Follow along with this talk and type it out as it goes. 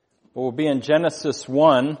We'll be in Genesis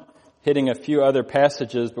 1, hitting a few other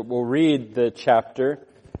passages, but we'll read the chapter,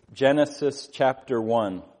 Genesis chapter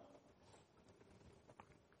 1.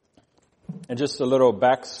 And just a little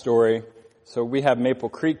backstory. So we have Maple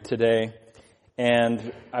Creek today,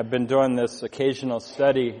 and I've been doing this occasional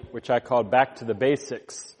study, which I called Back to the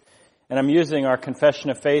Basics. And I'm using our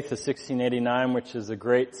Confession of Faith of 1689, which is a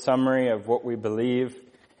great summary of what we believe.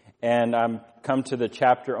 And I'm come to the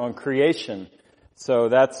chapter on creation. So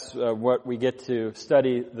that's what we get to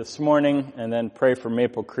study this morning and then pray for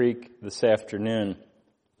Maple Creek this afternoon.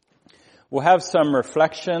 We'll have some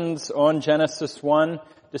reflections on Genesis 1,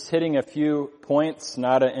 just hitting a few points,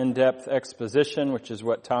 not an in-depth exposition, which is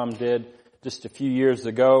what Tom did just a few years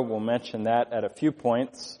ago. We'll mention that at a few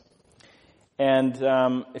points. And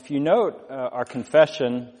if you note our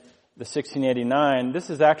confession, the 1689,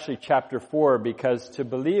 this is actually chapter 4, because to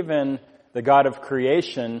believe in the God of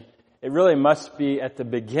creation, it really must be at the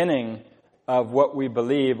beginning of what we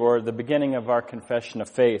believe, or the beginning of our confession of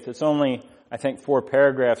faith. It's only, I think, 4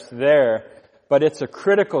 paragraphs there, but it's a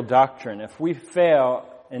critical doctrine. If we fail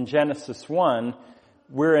in Genesis 1,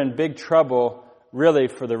 we're in big trouble, really,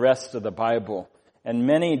 for the rest of the Bible. And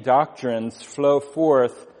many doctrines flow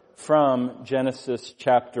forth from Genesis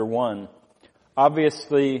chapter 1.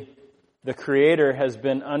 Obviously, the Creator has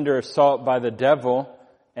been under assault by the devil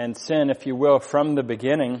and sin, if you will, from the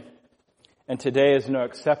beginning. And today is no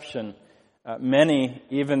exception. Many,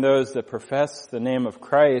 even those that profess the name of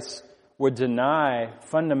Christ, would deny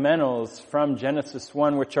fundamentals from Genesis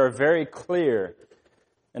 1, which are very clear.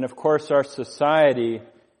 And of course, our society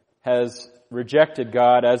has rejected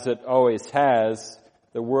God, as it always has.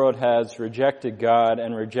 The world has rejected God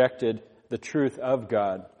and rejected the truth of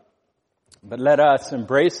God. But let us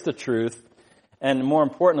embrace the truth, and more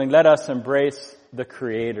importantly, let us embrace the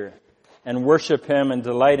Creator and worship Him and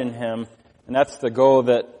delight in Him. And that's the goal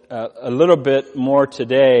that a little bit more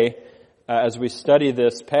today, as we study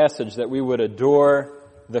this passage, that we would adore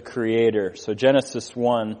the Creator. So Genesis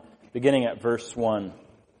 1, beginning at verse 1.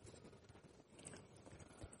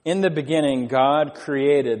 In the beginning, God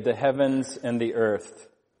created the heavens and the earth.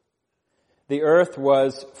 The earth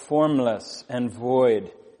was formless and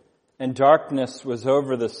void, and darkness was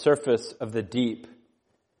over the surface of the deep.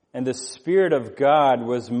 And the Spirit of God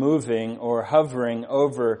was moving or hovering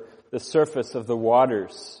over the surface of the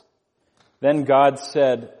waters. Then God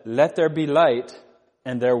said, "Let there be light,"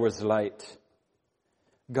 and there was light.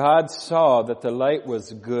 God saw that the light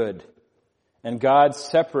was good, and God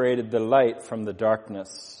separated the light from the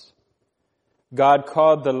darkness. God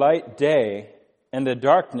called the light day, and the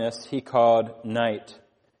darkness He called night.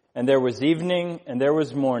 And there was evening and there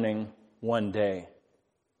was morning one day.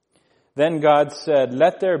 Then God said,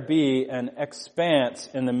 "Let there be an expanse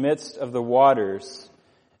in the midst of the waters,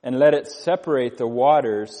 and let it separate the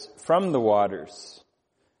waters from the waters."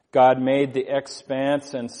 God made the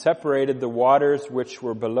expanse and separated the waters which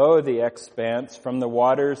were below the expanse from the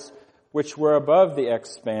waters which were above the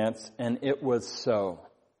expanse, and it was so.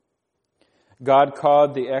 God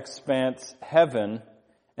called the expanse heaven,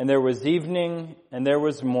 and there was evening and there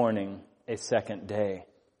was morning, a second day.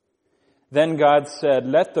 Then God said,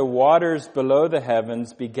 "Let the waters below the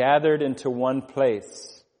heavens be gathered into one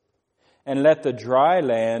place, and let the dry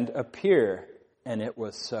land appear," and it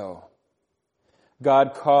was so.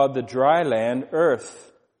 God called the dry land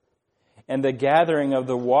earth, and the gathering of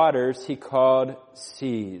the waters He called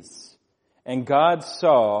seas. And God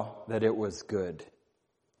saw that it was good.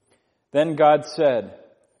 Then God said,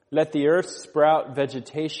 "Let the earth sprout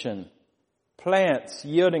vegetation, plants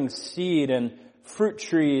yielding seed, and fruit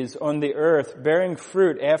trees on the earth, bearing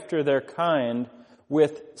fruit after their kind,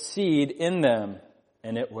 with seed in them."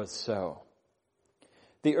 And it was so.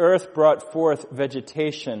 The earth brought forth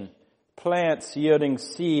vegetation, plants yielding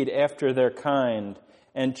seed after their kind,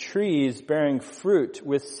 and trees bearing fruit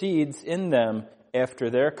with seeds in them after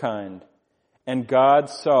their kind. And God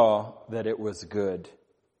saw that it was good.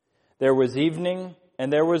 There was evening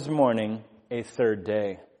and there was morning, a third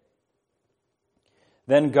day.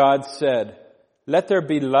 Then God said, "Let there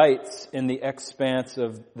be lights in the expanse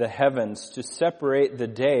of the heavens to separate the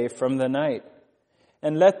day from the night.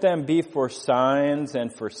 And let them be for signs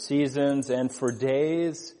and for seasons and for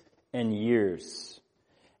days and years.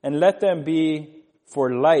 And let them be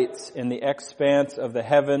for lights in the expanse of the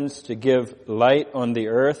heavens to give light on the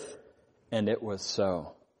earth." And it was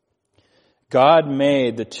so. God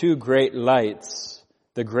made the 2 great lights,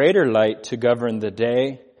 the greater light to govern the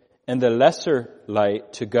day, and the lesser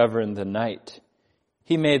light to govern the night.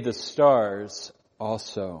 He made the stars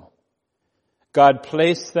also. God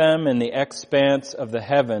placed them in the expanse of the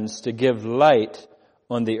heavens to give light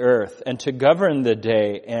on the earth, and to govern the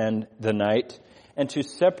day and the night, and to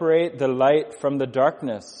separate the light from the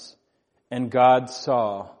darkness. And God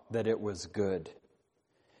saw that it was good.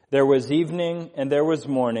 There was evening and there was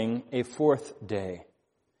morning, a fourth day.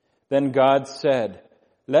 Then God said,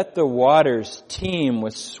 "Let the waters teem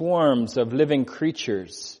with swarms of living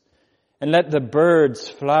creatures, and let the birds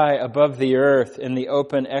fly above the earth in the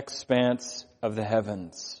open expanse of the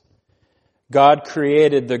heavens." God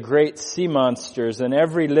created the great sea monsters and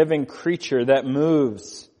every living creature that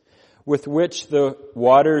moves, with which the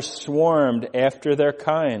waters swarmed after their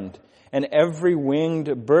kind, and every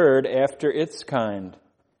winged bird after its kind.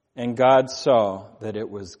 And God saw that it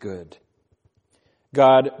was good.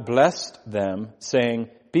 God blessed them, saying,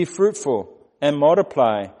 "Be fruitful and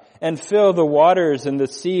multiply, and fill the waters and the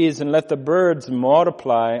seas, and let the birds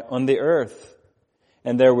multiply on the earth."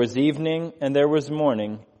 And there was evening and there was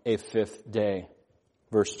morning, a fifth day.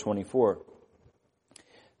 Verse 24.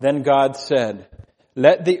 Then God said,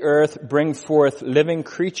 "Let the earth bring forth living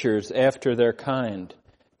creatures after their kind,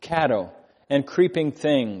 cattle and creeping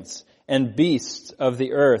things, and beasts of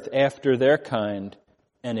the earth after their kind."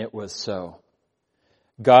 And it was so.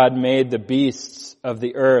 God made the beasts of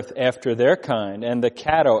the earth after their kind, and the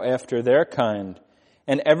cattle after their kind,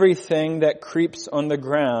 and everything that creeps on the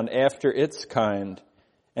ground after its kind.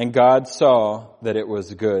 And God saw that it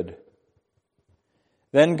was good.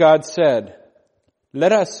 Then God said,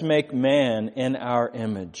 "Let us make man in our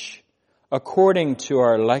image, according to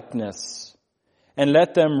our likeness, and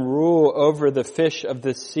let them rule over the fish of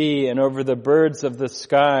the sea, and over the birds of the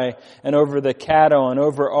sky, and over the cattle, and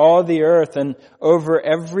over all the earth, and over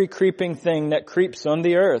every creeping thing that creeps on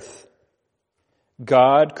the earth."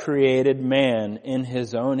 God created man in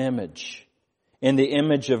his own image. In the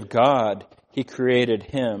image of God, he created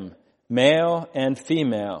him. Male and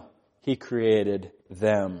female, he created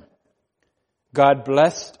them. God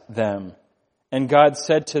blessed them, and God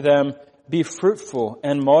said to them, "Be fruitful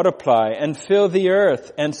and multiply, and fill the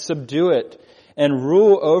earth and subdue it, and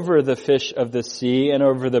rule over the fish of the sea, and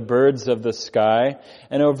over the birds of the sky,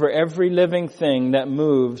 and over every living thing that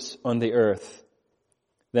moves on the earth."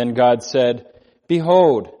 Then God said,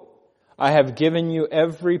 "Behold, I have given you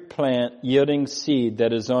every plant yielding seed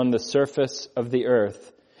that is on the surface of the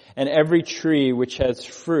earth, and every tree which has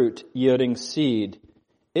fruit yielding seed.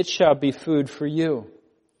 It shall be food for you.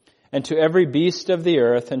 And to every beast of the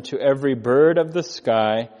earth, and to every bird of the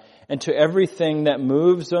sky, and to everything that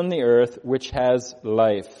moves on the earth which has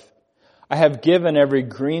life, I have given every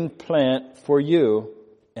green plant for you."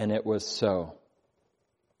 And it was so.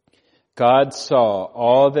 God saw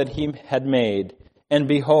all that he had made, and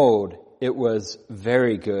behold, it was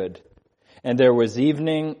very good. And there was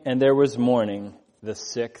evening and there was morning, the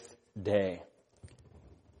sixth day.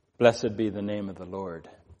 Blessed be the name of the Lord.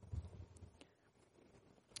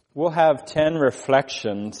 We'll have 10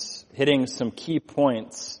 reflections hitting some key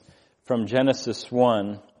points from Genesis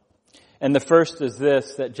 1. And the first is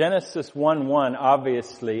this, that Genesis 1:1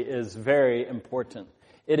 obviously is very important.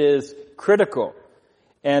 It is critical.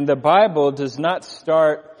 And the Bible does not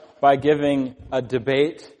start by giving a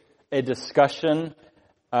debate, a discussion,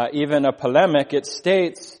 even a polemic. It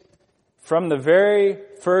states from the very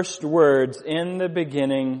first words, "In the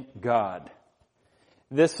beginning, God."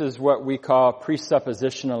 This is what we call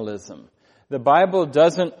presuppositionalism. The Bible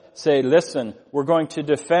doesn't say, listen, we're going to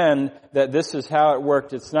defend that this is how it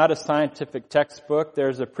worked. It's not a scientific textbook.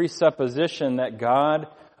 There's a presupposition that God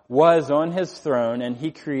was on his throne and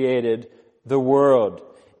he created the world.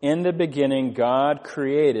 In the beginning, God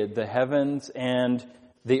created the heavens and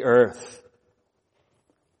the earth.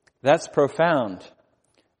 That's profound.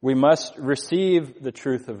 We must receive the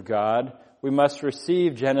truth of God. We must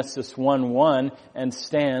receive Genesis 1:1 and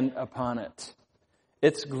stand upon it.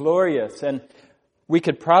 It's glorious, and we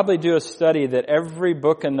could probably do a study that every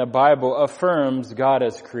book in the Bible affirms God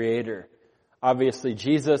as creator. Obviously,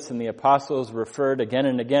 Jesus and the apostles referred again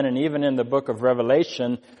and again, and even in the book of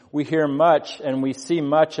Revelation, we hear much and we see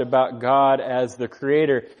much about God as the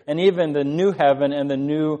creator, and even the new heaven and the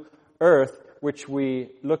new earth, which we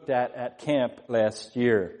looked at camp last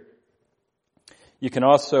year. You can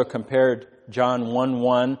also compare John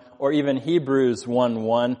 1:1 or even Hebrews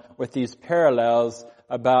 1:1 with these parallels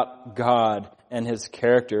about God and his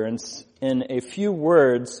character. And in a few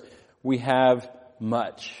words, we have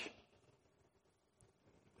much.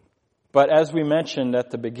 But as we mentioned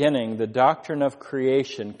at the beginning, the doctrine of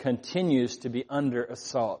creation continues to be under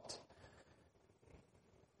assault.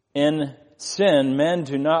 In sin, men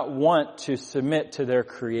do not want to submit to their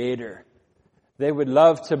Creator. They would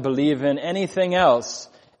love to believe in anything else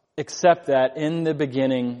except that in the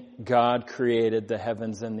beginning, God created the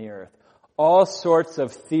heavens and the earth. All sorts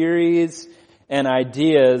of theories and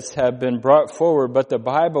ideas have been brought forward, but the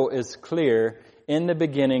Bible is clear. In the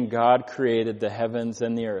beginning, God created the heavens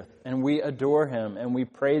and the earth, and we adore Him and we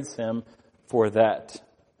praise Him for that.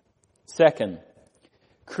 Second,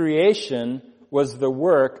 creation was the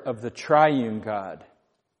work of the triune God.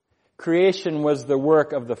 Creation was the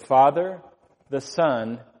work of the Father, the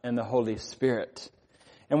Son, and the Holy Spirit.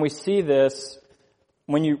 And we see this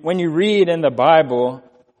when you read in the Bible,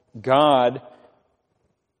 God,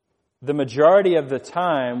 the majority of the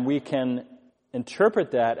time we can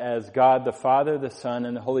interpret that as God the Father, the Son,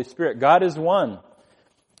 and the Holy Spirit. God is one.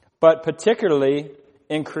 But particularly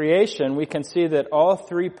in creation, we can see that all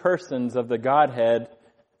three persons of the Godhead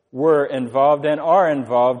were involved and are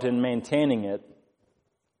involved in maintaining it.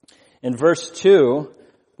 In verse 2,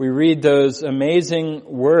 we read those amazing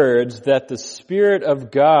words that the Spirit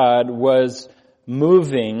of God was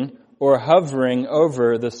moving or hovering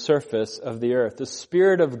over the surface of the earth. The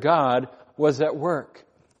Spirit of God was at work,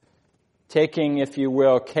 taking, if you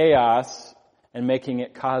will, chaos and making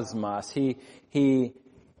it cosmos. He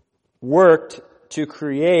worked to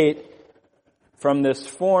create from this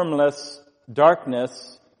formless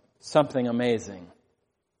darkness something amazing.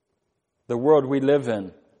 The world we live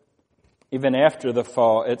in, even after the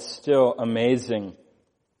fall, it's still amazing.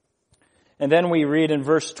 And then we read in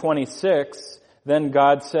verse 26, then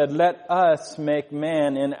God said, let us make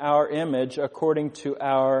man in our image according to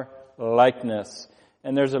our likeness.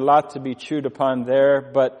 And there's a lot to be chewed upon there,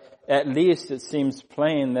 but at least it seems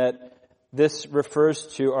plain that this refers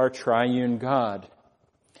to our triune God.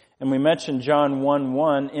 And we mentioned John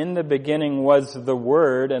 1:1, in the beginning was the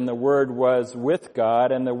Word, and the Word was with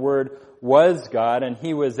God, and the Word was God, and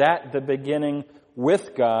He was at the beginning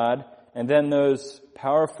with God. And then those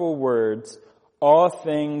powerful words, all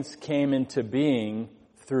things came into being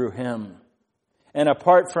through Him. And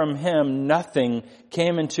apart from Him, nothing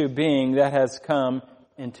came into being that has come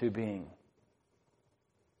into being.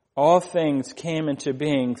 All things came into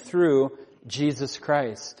being through Jesus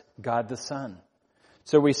Christ, God the Son.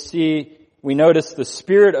 So we notice the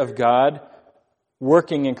Spirit of God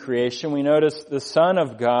working in creation. We notice the Son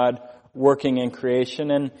of God working in creation.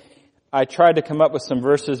 And I tried to come up with some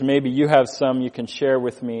verses. Maybe you have some you can share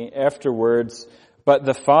with me afterwards. But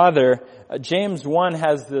the Father, James 1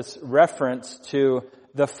 has this reference to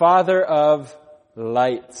the Father of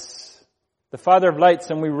lights. The Father of lights.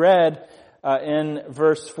 And we read in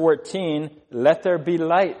verse 14, let there be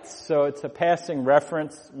lights. So it's a passing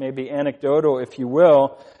reference, maybe anecdotal if you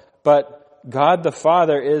will. But God the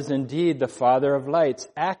Father is indeed the Father of lights,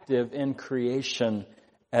 active in creation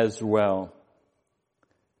as well.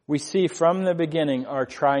 We see from the beginning our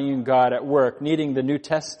triune God at work, needing the New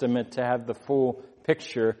Testament to have the full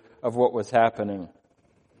picture of what was happening.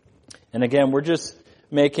 And again, we're just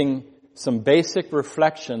making some basic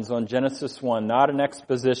reflections on Genesis 1, not an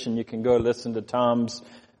exposition. You can go listen to Tom's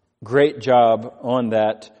great job on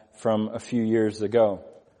that from a few years ago.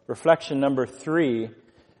 Reflection number 3,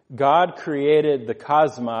 God created the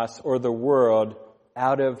cosmos or the world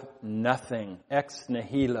out of nothing, ex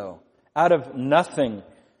nihilo, out of nothing.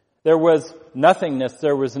 There was nothingness.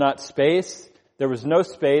 There was not space. There was no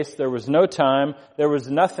space. There was no time. There was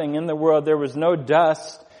nothing in the world. There was no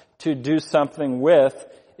dust to do something with.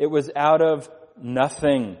 It was out of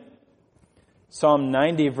nothing. Psalm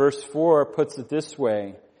 90 verse 4 puts it this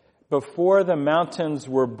way. Before the mountains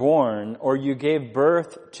were born, or you gave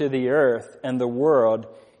birth to the earth and the world,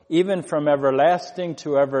 even from everlasting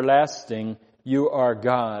to everlasting, you are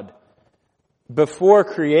God. Before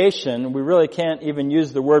creation, we really can't even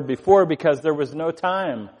use the word before because there was no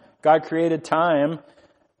time. God created time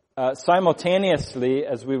simultaneously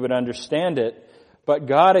as we would understand it, but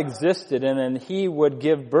God existed and then He would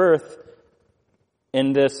give birth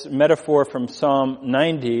in this metaphor from Psalm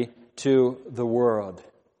 90 to the world.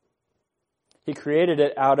 He created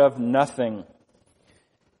it out of nothing.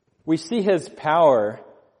 We see His power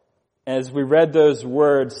as we read those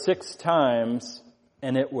words 6 times,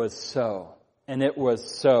 and it was so, and it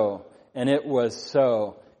was so, and it was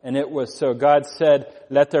so, and it was so. God said,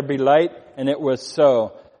 let there be light, and it was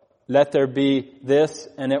so. Let there be this,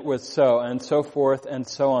 and it was so, and so forth and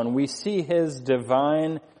so on. We see His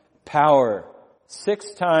divine power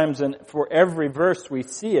 6 times, and for every verse we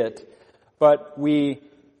see it, but we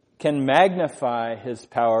can magnify His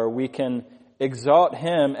power. We can exalt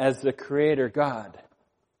Him as the Creator God.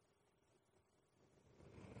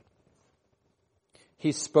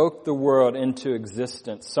 He spoke the world into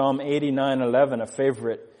existence. Psalm 89:11, a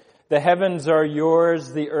favorite. The heavens are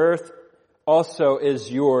yours, the earth also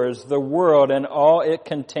is yours, the world and all it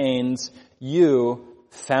contains, you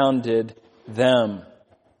founded them.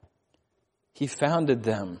 He founded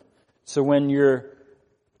them. So when you're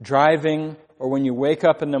driving or when you wake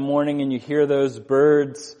up in the morning and you hear those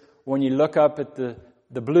birds, when you look up at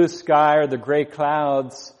the blue sky or the gray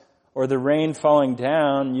clouds or the rain falling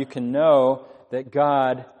down, you can know that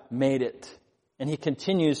God made it. And He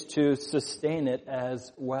continues to sustain it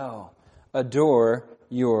as well. Adore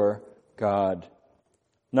your God.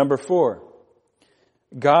 Number 4.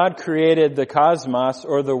 God created the cosmos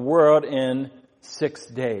or the world in 6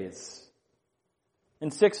 days. In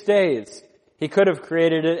 6 days. He could have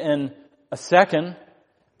created it in a second,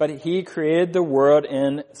 but He created the world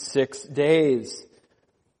in 6 days.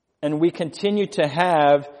 And we continue to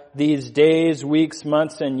have these days, weeks,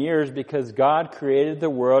 months, and years because God created the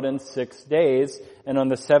world in 6 days, and on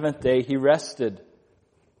the 7th day He rested.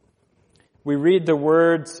 We read the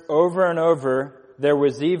words over and over, there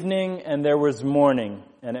was evening and there was morning.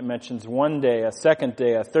 And it mentions 1 day, a second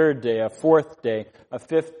day, a third day, a fourth day, a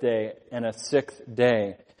fifth day, and a 6th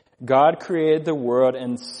day. God created the world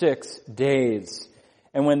in 6 days.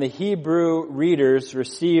 And when the Hebrew readers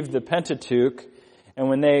received the Pentateuch, and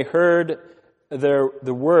when they heard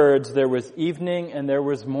the words, there was evening and there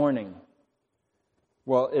was morning.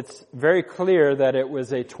 Well, it's very clear that it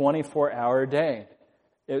was a 24-hour day.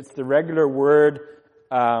 It's the regular word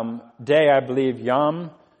day, I believe,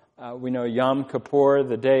 Yom. We know Yom Kippur,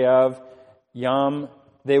 the day of Yom.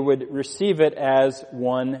 They would receive it as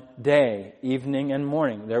 1 day, evening and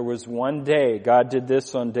morning. There was 1 day. God did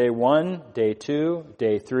this on day 1, day 2,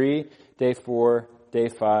 day 3, day 4, day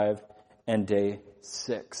 5, and day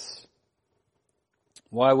 6.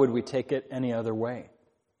 Why would we take it any other way?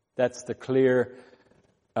 That's the clear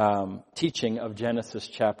teaching of Genesis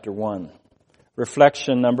chapter 1.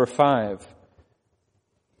 Reflection number 5.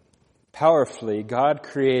 Powerfully, God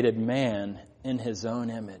created man in His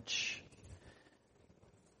own image.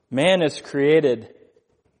 Man is created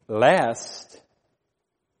last,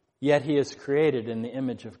 yet he is created in the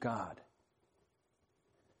image of God.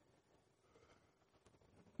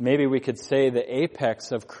 Maybe we could say the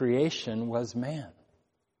apex of creation was man.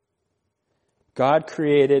 God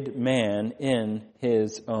created man in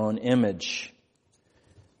His own image.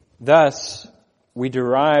 Thus, we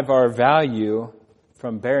derive our value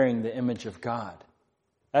from bearing the image of God.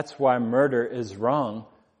 That's why murder is wrong,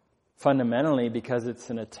 fundamentally, because it's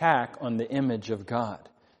an attack on the image of God.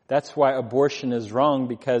 That's why abortion is wrong,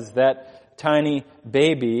 because that tiny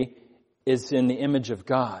baby is in the image of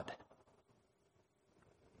God.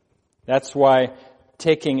 That's why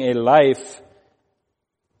taking a life,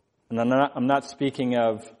 and I'm not speaking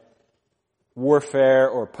of warfare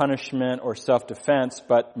or punishment or self-defense,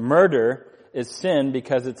 but murder is sin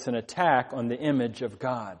because it's an attack on the image of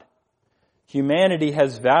God. Humanity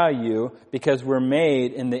has value because we're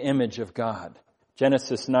made in the image of God.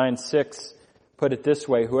 Genesis 9:6 put it this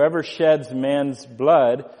way, whoever sheds man's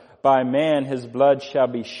blood, by man his blood shall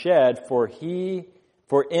be shed, for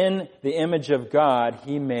in the image of God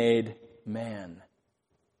He made man.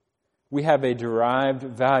 We have a derived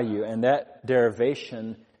value, and that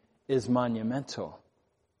derivation is monumental.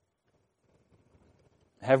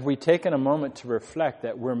 Have we taken a moment to reflect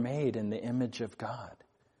that we're made in the image of God?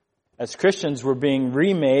 As Christians, we're being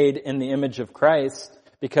remade in the image of Christ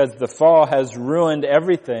because the fall has ruined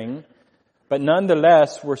everything, but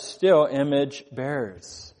nonetheless, we're still image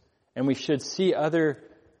bearers. And we should see other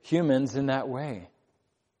humans in that way.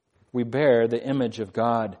 We bear the image of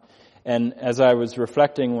God. And as I was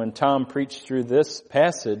reflecting when Tom preached through this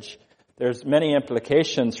passage, there's many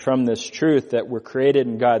implications from this truth that we're created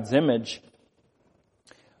in God's image.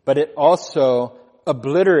 But it also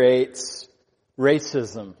obliterates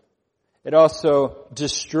racism. It also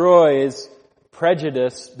destroys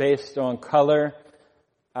prejudice based on color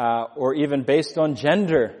or even based on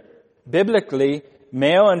gender. Biblically,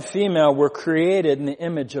 male and female were created in the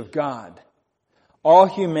image of God. All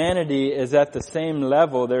humanity is at the same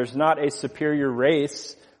level. There's not a superior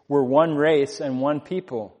race. We're one race and one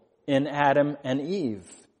people in Adam and Eve.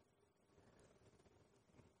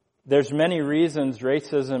 There's many reasons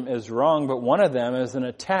racism is wrong, but one of them is an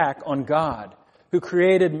attack on God, who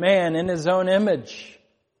created man in His own image.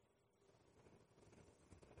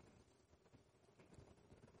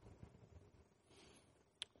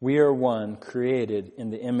 We are one created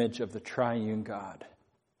in the image of the triune God.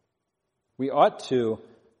 We ought to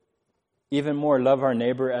even more love our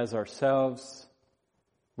neighbor as ourselves.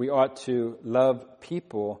 We ought to love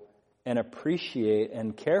people and appreciate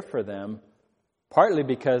and care for them, partly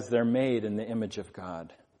because they're made in the image of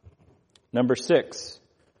God. Number 6.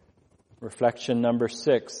 Reflection number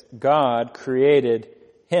 6. God created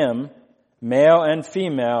him, male and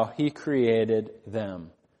female, He created them.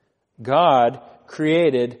 God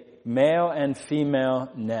created male and female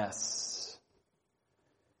nests.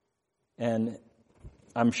 And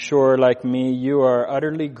I'm sure, like me, you are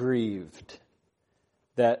utterly grieved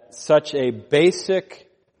that such a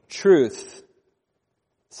basic truth,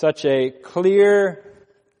 such a clear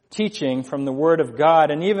teaching from the Word of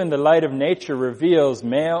God, and even the light of nature reveals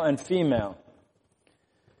male and female.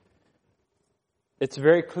 It's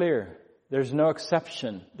very clear. There's no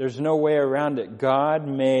exception. There's no way around it. God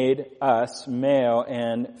made us male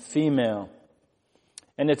and female.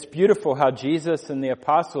 And it's beautiful how Jesus and the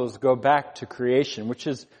apostles go back to creation, which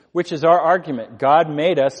is our argument. God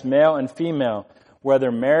made us male and female.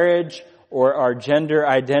 Whether marriage or our gender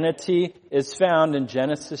identity is found in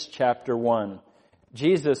Genesis chapter 1.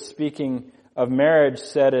 Jesus, speaking of marriage,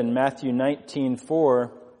 said in Matthew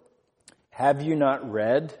 19:4, "Have you not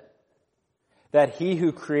read that he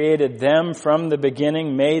who created them from the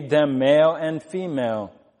beginning made them male and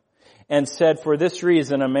female, and said, for this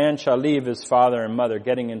reason a man shall leave his father and mother,"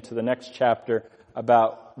 getting into the next chapter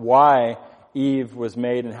about why Eve was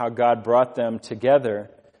made and how God brought them together.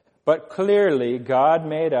 But clearly, God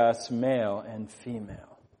made us male and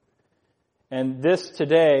female. And this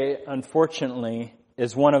today, unfortunately,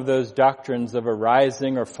 is one of those doctrines of a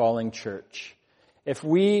rising or falling church. If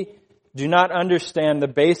we do not understand the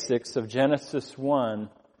basics of Genesis 1,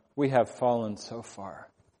 we have fallen so far.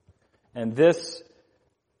 And this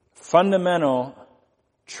fundamental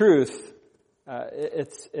truth,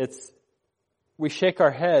 we shake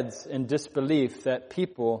our heads in disbelief that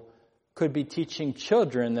people could be teaching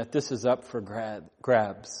children that this is up for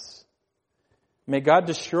grabs. May God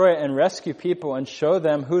destroy and rescue people and show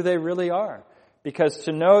them who they really are. Because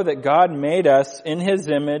to know that God made us in His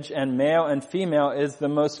image and male and female is the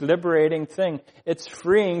most liberating thing. It's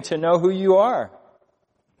freeing to know who you are.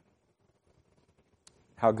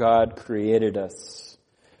 How God created us.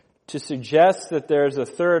 To suggest that there's a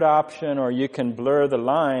third option or you can blur the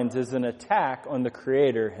lines is an attack on the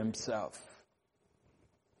Creator Himself.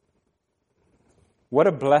 What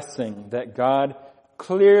a blessing that God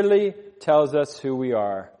clearly tells us who we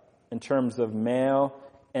are in terms of male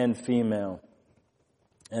and female.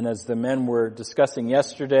 And as the men were discussing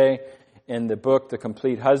yesterday in the book, The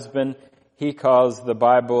Complete Husband, he calls the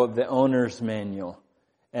Bible the owner's manual.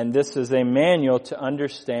 And this is a manual to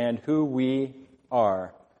understand who we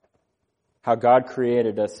are, how God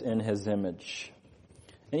created us in His image.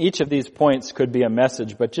 And each of these points could be a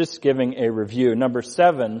message, but just giving a review. Number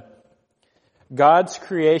 7, God's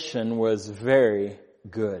creation was very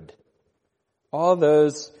good. All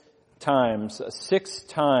those times, 6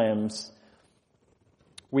 times,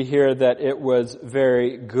 we hear that it was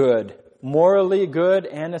very good. Morally good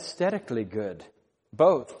and aesthetically good.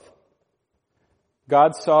 Both.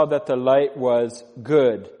 God saw that the light was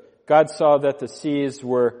good. God saw that the seas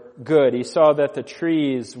were good. He saw that the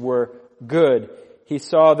trees were good. He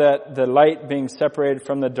saw that the light being separated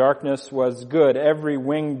from the darkness was good. Every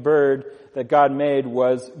winged bird that God made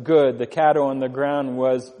was good. The cattle on the ground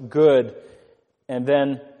was good. And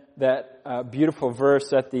then that beautiful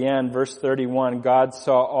verse at the end, verse 31, God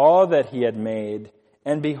saw all that He had made,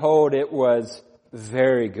 and behold, it was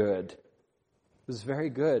very good. It was very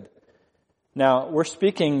good. Now, we're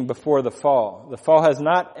speaking before the fall. The fall has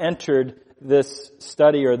not entered this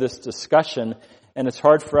study or this discussion, and it's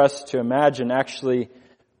hard for us to imagine. Actually,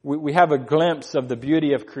 we have a glimpse of the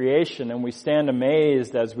beauty of creation, and we stand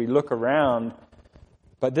amazed as we look around.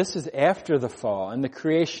 But this is after the fall, and the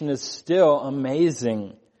creation is still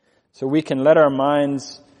amazing. So we can let our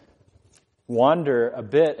minds wander a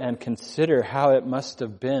bit and consider how it must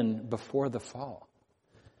have been before the fall.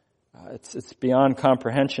 It's beyond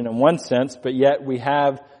comprehension in one sense, but yet we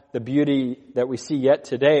have the beauty that we see yet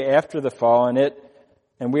today after the fall,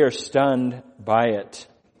 and we are stunned by it.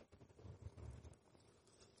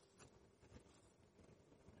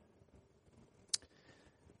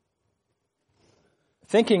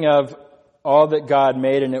 Thinking of all that God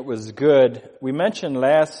made and it was good, we mentioned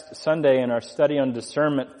last Sunday in our study on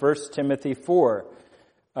discernment 1 Timothy 4,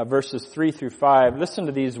 verses 3 through 5. Listen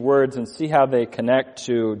to these words and see how they connect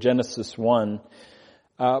to Genesis 1.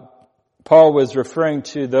 Paul was referring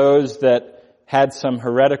to those that had some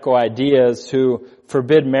heretical ideas who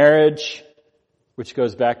forbid marriage, which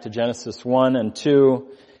goes back to Genesis 1 and 2,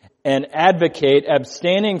 and advocate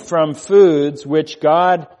abstaining from foods which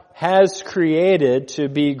God has created to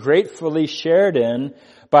be gratefully shared in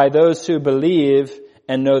by those who believe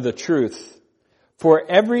and know the truth. For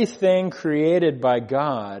everything created by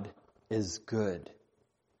God is good.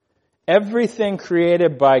 Everything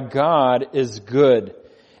created by God is good,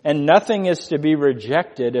 and nothing is to be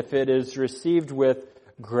rejected if it is received with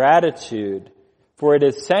gratitude, for it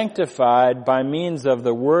is sanctified by means of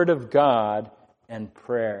the Word of God and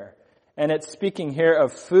prayer. And it's speaking here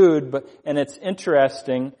of food, and it's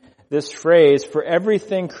interesting, this phrase, for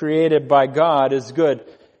everything created by God is good.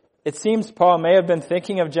 It seems Paul may have been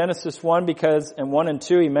thinking of Genesis 1 because in 1 and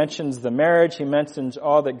 2 he mentions the marriage, he mentions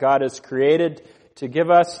all that God has created to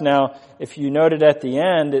give us. Now, if you noted at the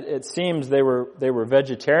end, it seems they were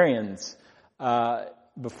vegetarians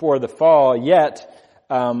before the fall, yet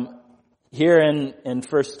here in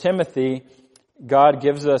 1 Timothy, God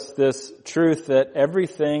gives us this truth that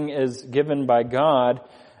everything is given by God,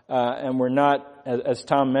 and we're not, as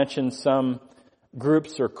Tom mentioned, some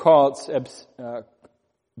groups or cults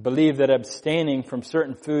believe that abstaining from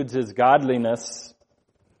certain foods is godliness.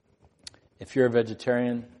 If you're a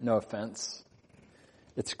vegetarian, no offense.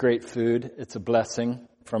 It's great food. It's a blessing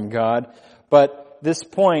from God. But this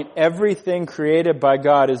point, everything created by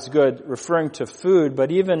God is good, referring to food,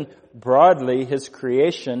 but even broadly, His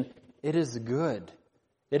creation, it is good.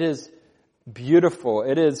 It is beautiful.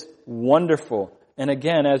 It is wonderful. And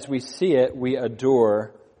again, as we see it, we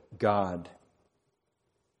adore God.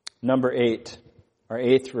 Number 8, our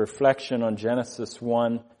 8th reflection on Genesis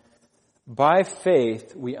 1. By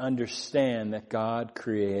faith, we understand that God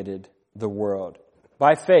created the world.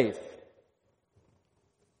 By faith.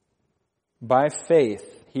 By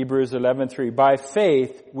faith, Hebrews 11:3. By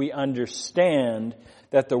faith, we understand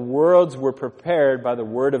that the worlds were prepared by the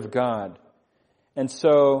Word of God. And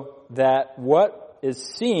so that what is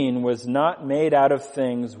seen was not made out of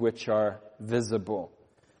things which are visible.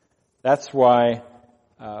 That's why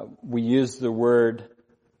we use the word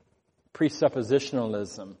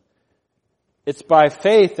presuppositionalism. It's by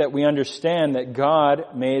faith that we understand that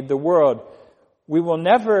God made the world. We will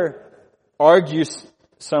never argue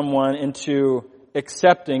someone into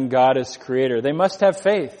accepting God as creator. They must have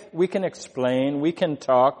faith. We can explain, we can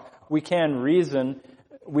talk, we can reason.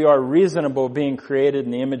 We are reasonable being created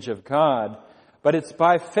in the image of God. But it's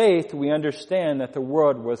by faith we understand that the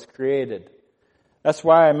world was created. That's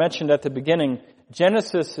why I mentioned at the beginning,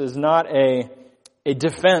 Genesis is not a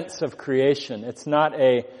defense of creation. It's not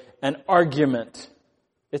an argument.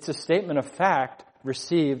 It's a statement of fact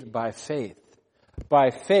received by faith. By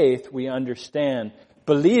faith we understand.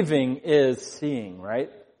 Believing is seeing,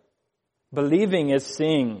 right? Believing is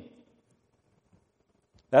seeing.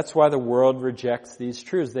 That's why the world rejects these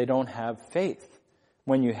truths. They don't have faith.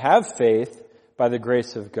 When you have faith, by the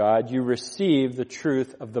grace of God, you receive the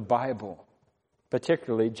truth of the Bible,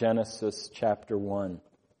 particularly Genesis chapter 1.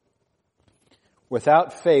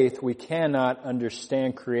 Without faith, we cannot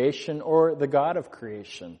understand creation or the God of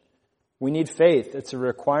creation. We need faith. It's a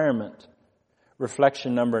requirement.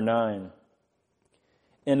 Reflection number 9.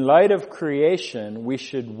 In light of creation, we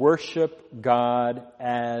should worship God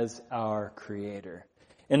as our Creator.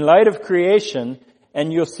 In light of creation,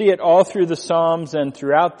 and you'll see it all through the Psalms and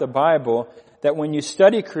throughout the Bible, that when you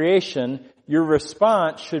study creation, your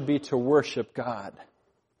response should be to worship God.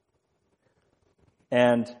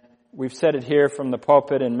 And we've said it here from the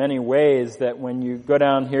pulpit in many ways that when you go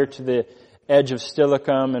down here to the edge of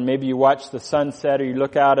Steilacoom and maybe you watch the sunset or you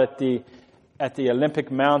look out at the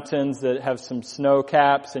Olympic Mountains that have some snow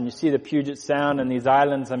caps and you see the Puget Sound and these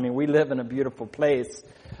islands. I mean, we live in a beautiful place.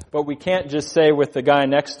 But we can't just say with the guy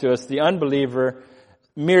next to us, the unbeliever,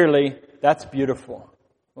 merely, that's beautiful.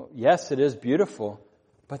 Well, yes, it is beautiful,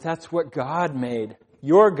 but that's what God made.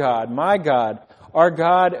 Your God, my God, our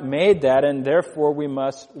God made that, and therefore we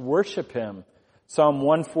must worship Him. Psalm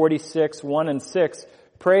 146, 1 and 6,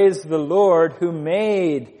 praise the Lord who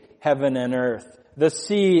made heaven and earth, the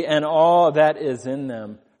sea and all that is in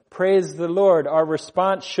them. Praise the Lord. Our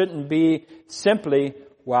response shouldn't be simply,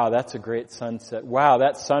 wow, that's a great sunset. Wow,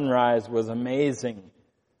 that sunrise was amazing.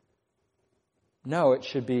 No, it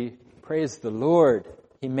should be, praise the Lord.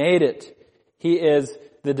 He made it. He is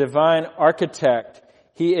the divine architect.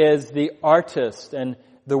 He is the artist, and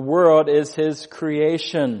the world is His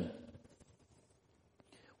creation.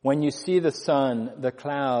 When you see the sun, the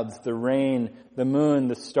clouds, the rain, the moon,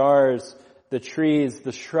 the stars, the trees,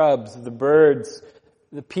 the shrubs, the birds,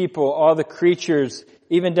 the people, all the creatures,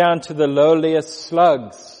 even down to the lowliest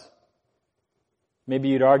slugs. Maybe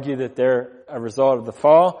you'd argue that they're a result of the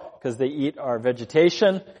fall because they eat our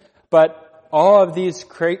vegetation. But all of these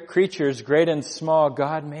creatures, great and small,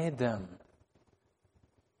 God made them.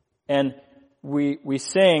 And we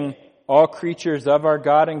sing, all creatures of our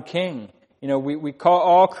God and King. You know, we call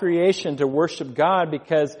all creation to worship God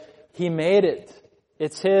because He made it.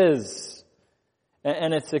 It's His.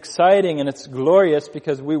 And it's exciting and it's glorious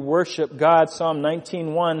because we worship God. Psalm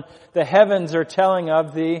 19:1, the heavens are telling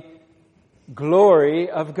of the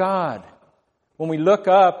glory of God. When we look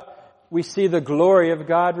up we see the glory of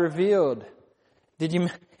God revealed.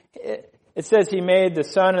 It says He made the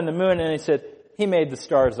sun and the moon, and He said He made the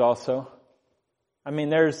stars also. I mean,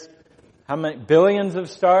 there's how many billions of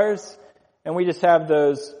stars? And we just have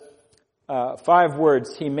those 5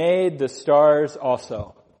 words. He made the stars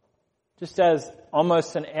also. Just as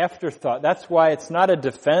almost an afterthought. That's why it's not a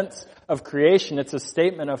defense of creation. It's a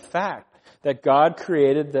statement of fact that God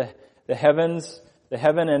created the heavens, the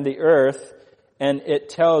heaven and the earth, and it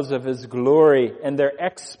tells of His glory, and their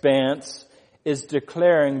expanse is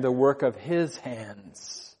declaring the work of His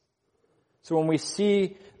hands. So when we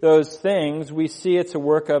see those things, we see it's a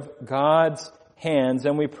work of God's hands,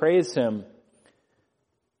 and we praise Him.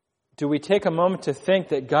 Do we take a moment to think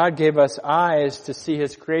that God gave us eyes to see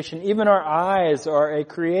His creation? Even our eyes are a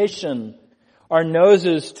creation. Our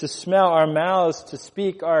noses to smell, our mouths to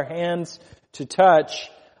speak, our hands to touch,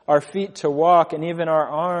 our feet to walk, and even our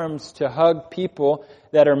arms to hug people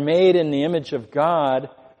that are made in the image of God.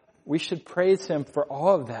 We should praise Him for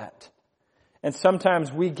all of that. And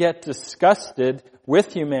sometimes we get disgusted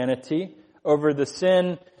with humanity over the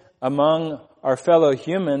sin among our fellow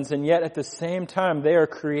humans, and yet at the same time they are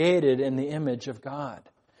created in the image of God.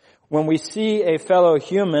 When we see a fellow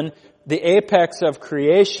human, the apex of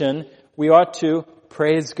creation, we ought to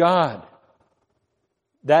praise God.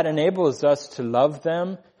 That enables us to love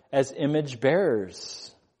them as image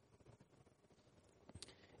bearers.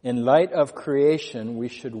 In light of creation, we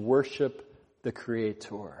should worship the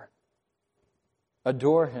Creator.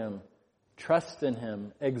 Adore Him, trust in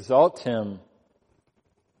Him, exalt Him.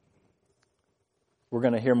 We're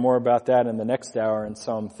going to hear more about that in the next hour in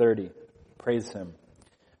Psalm 30. Praise Him.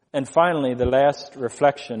 And finally, the last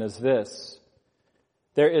reflection is this.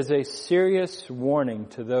 There is a serious warning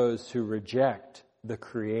to those who reject the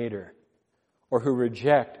Creator, or who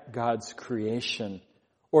reject God's creation,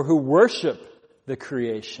 or who worship the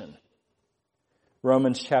creation.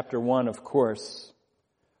 Romans chapter 1, of course.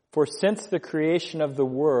 For since the creation of the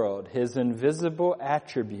world, His invisible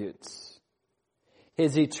attributes,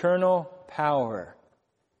 His eternal power,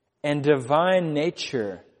 and divine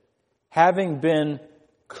nature, having been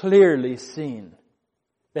clearly seen.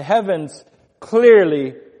 The heavens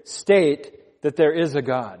clearly state that there is a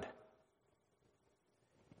God.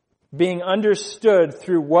 Being understood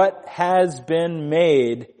through what has been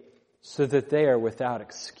made, so that they are without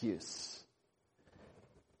excuse.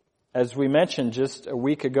 As we mentioned just a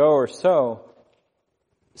week ago or so,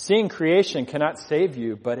 seeing creation cannot save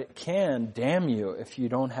you, but it can damn you if you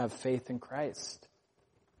don't have faith in Christ.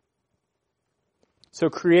 So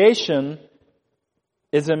creation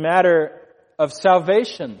is a matter of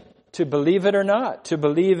salvation, to believe it or not, to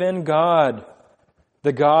believe in God,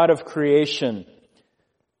 the God of creation.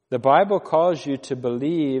 The Bible calls you to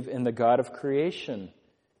believe in the God of creation.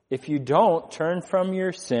 If you don't, turn from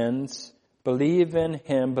your sins, believe in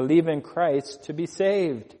Him, believe in Christ to be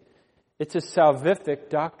saved. It's a salvific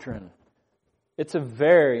doctrine. It's a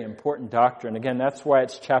very important doctrine. Again, that's why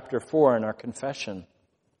it's chapter 4 in our confession.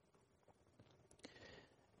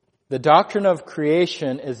 The doctrine of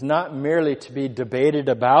creation is not merely to be debated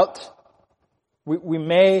about. We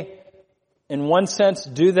may, in one sense,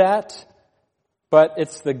 do that, but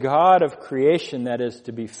it's the God of creation that is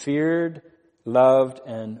to be feared, loved,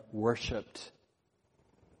 and worshipped.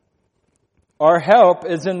 Our help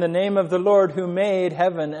is in the name of the Lord who made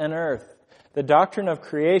heaven and earth. The doctrine of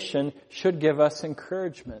creation should give us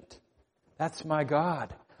encouragement. That's my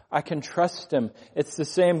God. I can trust Him. It's the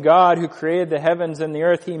same God who created the heavens and the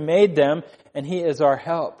earth. He made them, and He is our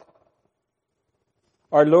help.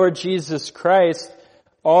 Our Lord Jesus Christ,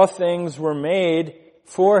 all things were made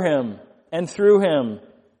for Him and through Him.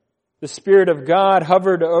 The Spirit of God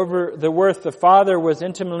hovered over the earth. The Father was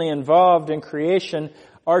intimately involved in creation.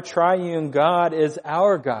 Our triune God is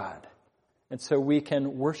our God. And so we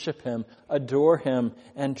can worship Him, adore Him,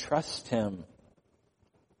 and trust Him.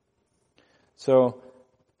 So,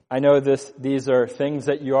 I know these are things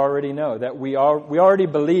that you already know, that we already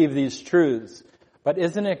believe these truths. But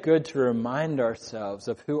isn't it good to remind ourselves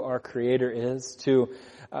of who our Creator is?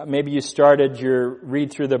 Maybe you started your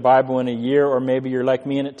read through the Bible in a year, or maybe you're like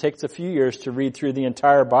me and it takes a few years to read through the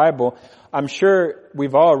entire Bible. I'm sure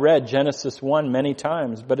we've all read Genesis 1 many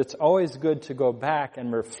times, but it's always good to go back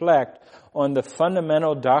and reflect on the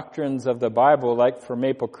fundamental doctrines of the Bible, like for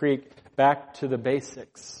Maple Creek, back to the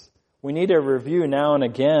basics. We need a review now and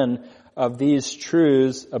again of these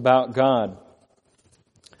truths about God.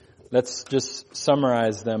 Let's just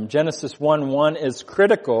summarize them. Genesis 1:1 is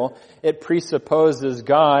critical. It presupposes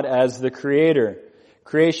God as the Creator.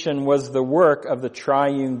 Creation was the work of the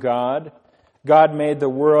triune God. God made the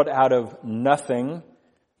world out of nothing.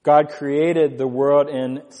 God created the world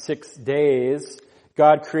in 6 days.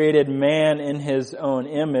 God created man in His own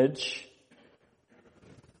image.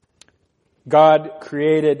 God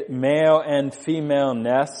created male and female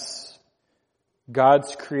nests.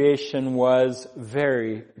 God's creation was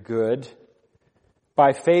very good.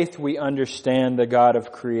 By faith, we understand the God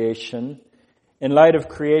of creation. In light of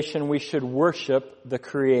creation, we should worship the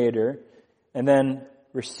Creator and then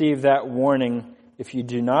receive that warning if you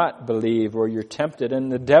do not believe or you're tempted.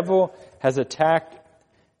 And the devil has attacked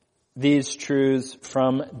these truths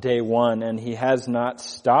from day one, and he has not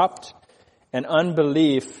stopped. And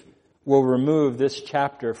unbelief will remove this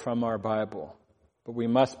chapter from our Bible. But we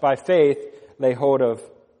must, by faith, lay hold of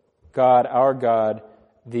God, our God,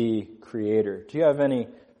 the Creator. Do you have any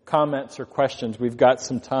comments or questions? We've got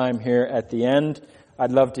some time here at the end.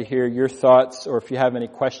 I'd love to hear your thoughts, or if you have any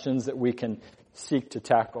questions that we can seek to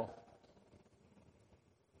tackle.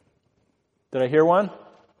 Did I hear one?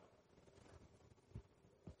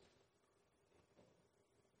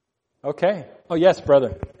 Okay. Oh, yes,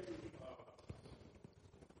 brother.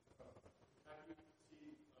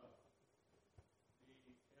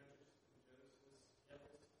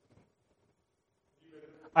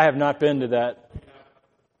 I have not been to that.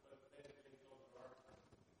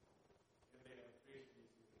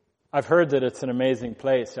 I've heard that it's an amazing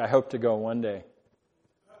place. I hope to go one day.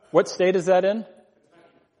 What state is that in?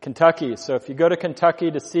 Kentucky. So if you go to Kentucky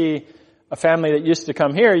to see a family that used to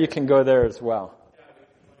come here, you can go there as well.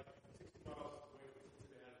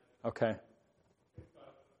 Okay.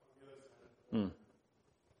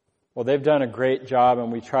 Well, they've done a great job, and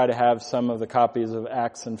we try to have some of the copies of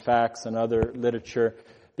Acts and Facts and other literature,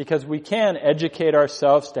 because we can educate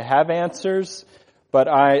ourselves to have answers, but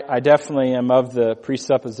I definitely am of the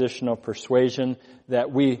presuppositional persuasion that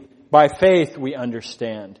by faith, we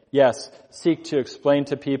understand. Yes, seek to explain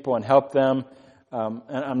to people and help them. And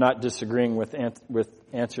I'm not disagreeing with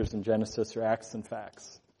answers in Genesis or Acts and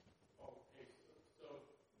Facts.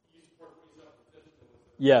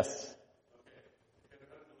 Yes.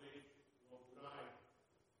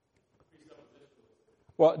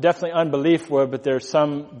 Well, definitely unbelief would, but there's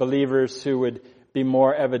some believers who would be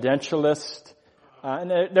more evidentialist.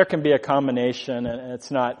 And there can be a combination, and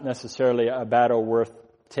it's not necessarily a battle worth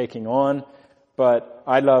taking on. But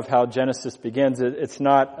I love how Genesis begins. It's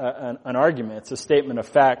not an argument. It's a statement of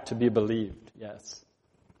fact to be believed. Yes.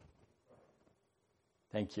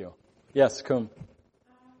 Thank you. Yes, Kum.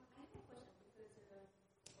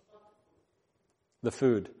 The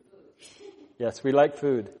food. Yes, we like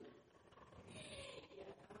food.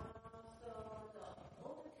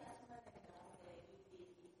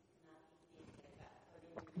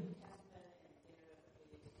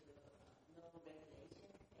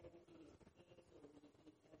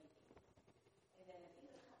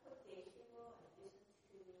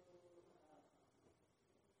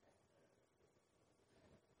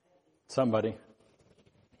 Somebody.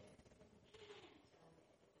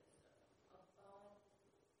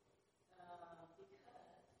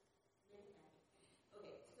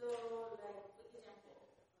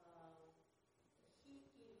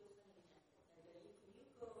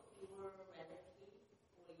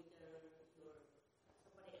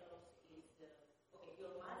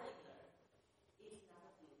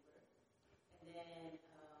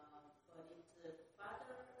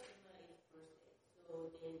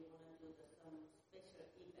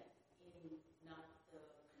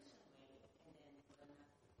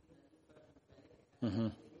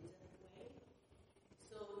 Mm-hmm.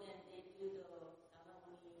 So then they do the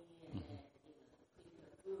ceremony and then cook the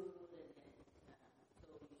food, and then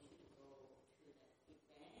so you should go to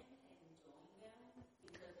that event and join them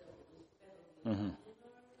because of the respect of the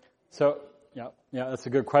So yeah, that's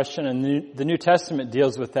a good question, and the New Testament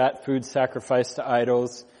deals with that, food sacrificed to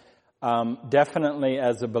idols. Definitely,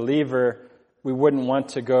 as a believer, we wouldn't want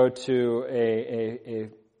to go to a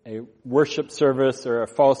worship service or a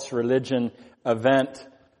false religion event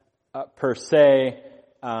per se.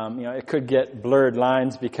 It could get blurred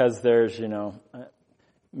lines because there's,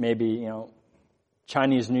 maybe,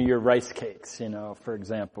 Chinese New Year rice cakes, for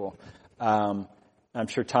example. I'm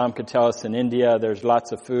sure Tom could tell us in India there's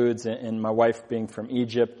lots of foods, and my wife being from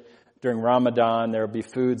Egypt, during Ramadan there will be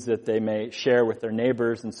foods that they may share with their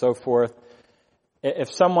neighbors and so forth. If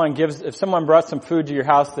someone brought some food to your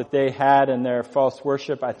house that they had in their false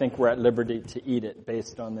worship, I think we're at liberty to eat it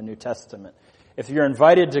based on the New Testament. If you're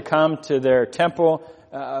invited to come to their temple,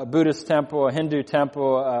 a Buddhist temple, a Hindu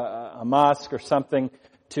temple, a mosque or something,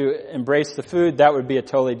 to embrace the food, that would be a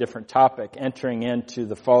totally different topic, entering into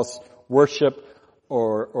the false worship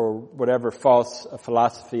or whatever false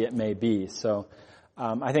philosophy it may be. So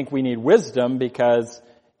I think we need wisdom because,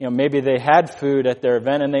 maybe they had food at their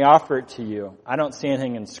event and they offer it to you. I don't see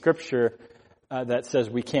anything in Scripture that says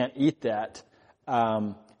we can't eat that.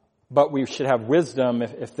 But we should have wisdom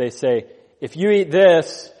if they say, if you eat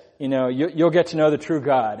this, you'll get to know the true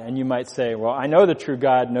God. And you might say, well, I know the true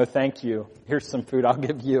God. No, thank you. Here's some food I'll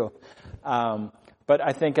give you. But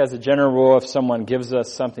I think as a general rule, if someone gives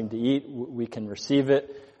us something to eat, we can receive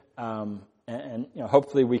it. And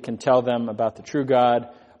hopefully we can tell them about the true God.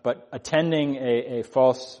 But attending a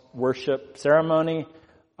false worship ceremony,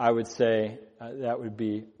 I would say that would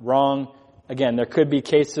be wrong. Again, there could be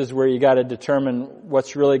cases where you got to determine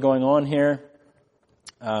what's really going on here.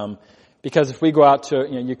 Because if we go out to,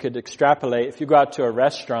 you could extrapolate. If you go out to a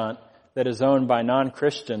restaurant that is owned by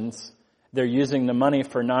non-Christians, they're using the money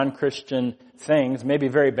for non-Christian things, maybe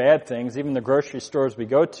very bad things. Even the grocery stores we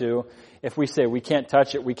go to, if we say we can't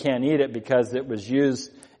touch it, we can't eat it because it was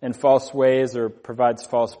used in false ways or provides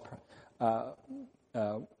false,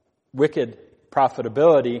 wicked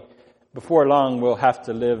profitability, before long we'll have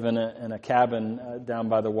to live in a cabin down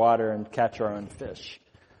by the water and catch our own fish.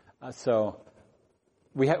 So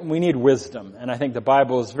we need wisdom, and I think the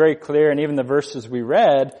Bible is very clear, and even the verses we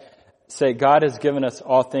read say God has given us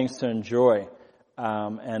all things to enjoy,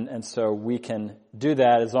 and so we can do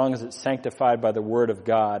that as long as it's sanctified by the Word of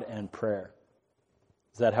God and prayer.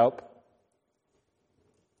 Does that help?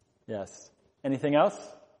 Yes. Anything else?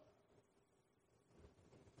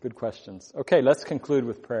 Good questions. Okay, let's conclude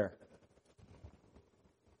with prayer.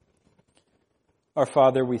 Our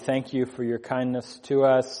Father, we thank you for your kindness to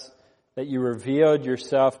us, that you revealed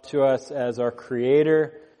yourself to us as our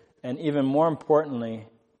Creator, and even more importantly,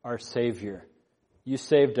 our Savior. You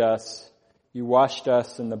saved us. You washed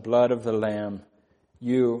us in the blood of the Lamb.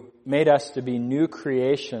 You made us to be new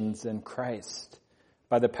creations in Christ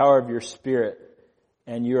by the power of your Spirit.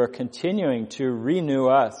 And you are continuing to renew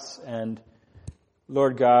us. And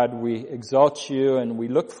Lord God, we exalt you and we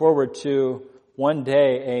look forward to one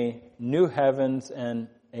day a new heavens and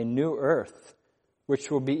a new earth, which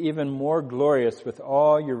will be even more glorious with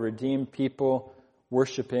all your redeemed people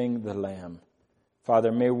worshiping the Lamb.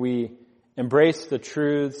 Father, may we embrace the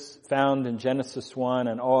truths found in Genesis 1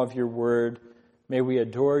 and all of your word. May we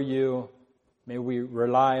adore you. May we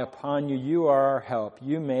rely upon you. You are our help.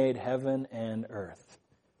 You made heaven and earth.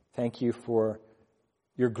 Thank you for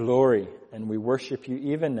your glory, and we worship you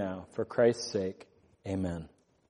even now for Christ's sake. Amen.